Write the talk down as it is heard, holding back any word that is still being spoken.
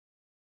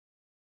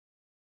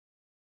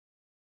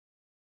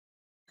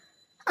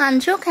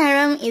Anjo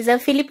Caram is a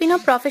Filipino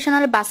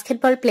professional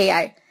basketball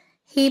player.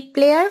 He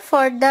played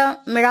for the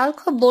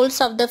Meralco Bulls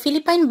of the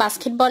Philippine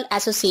Basketball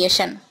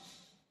Association.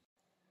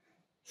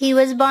 He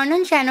was born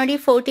on January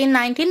 14,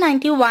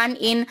 1991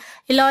 in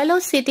Iloilo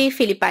City,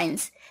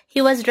 Philippines.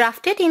 He was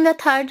drafted in the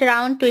third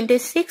round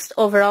 26th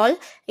overall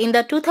in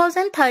the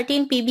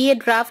 2013 PBA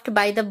draft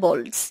by the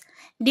Bulls.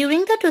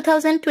 During the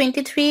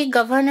 2023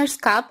 Governors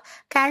Cup,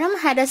 Caram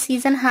had a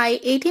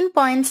season-high 18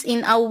 points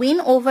in a win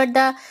over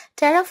the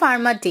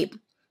Terrafirma Dyip.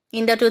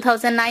 In the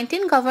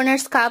 2019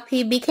 Governors Cup,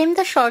 he became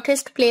the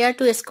shortest player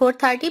to score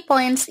 30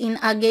 points in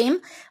a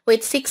game,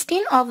 with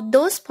 16 of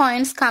those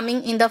points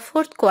coming in the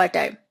fourth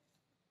quarter.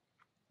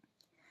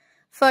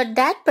 For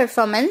that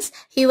performance,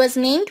 he was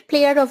named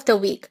Player of the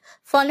Week.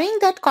 Following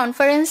that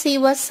conference, he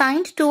was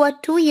signed to a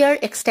 2-year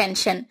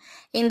extension.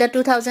 In the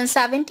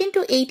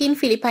 2017-18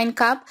 Philippine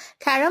Cup,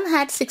 Caram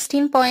had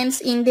 16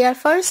 points in their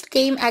first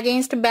game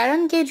against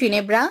Barangay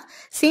Ginebra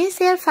since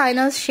their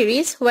finals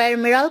series, where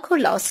Meralco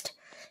lost.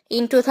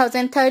 In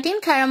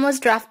 2013, Caram was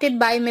drafted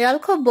by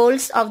Meralco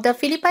Bulls of the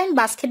Philippine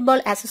Basketball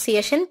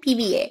Association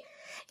 (PBA).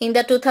 In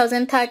the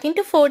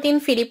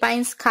 2013-14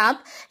 Philippines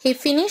Cup, he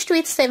finished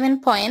with 7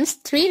 points,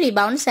 3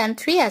 rebounds and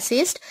 3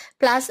 assists,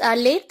 plus a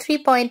late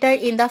 3-pointer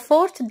in the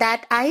fourth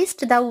that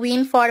iced the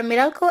win for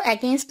Meralco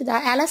against the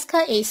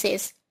Alaska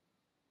Aces.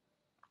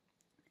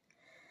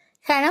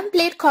 Caram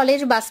played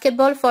college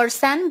basketball for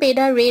San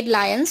Beda Red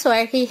Lions,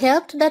 where he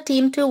helped the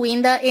team to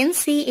win the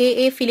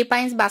NCAA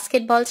Philippines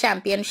Basketball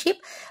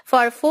Championship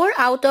for 4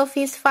 out of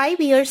his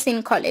 5 years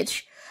in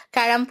college.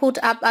 Caram put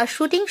up a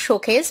shooting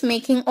showcase,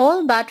 making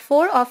all but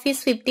 4 of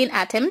his 15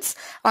 attempts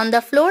on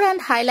the floor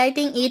and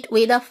highlighting it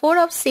with a 4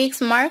 of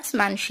 6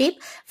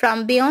 marksmanship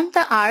from beyond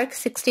the arc,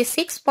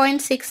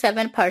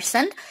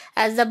 66.67%,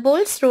 as the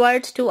Bulls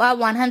roared to a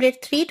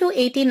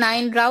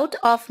 103-89 rout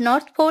of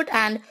Northport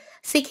and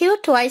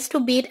secured twice to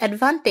beat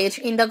advantage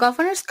in the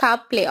Governors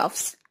Cup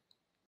playoffs.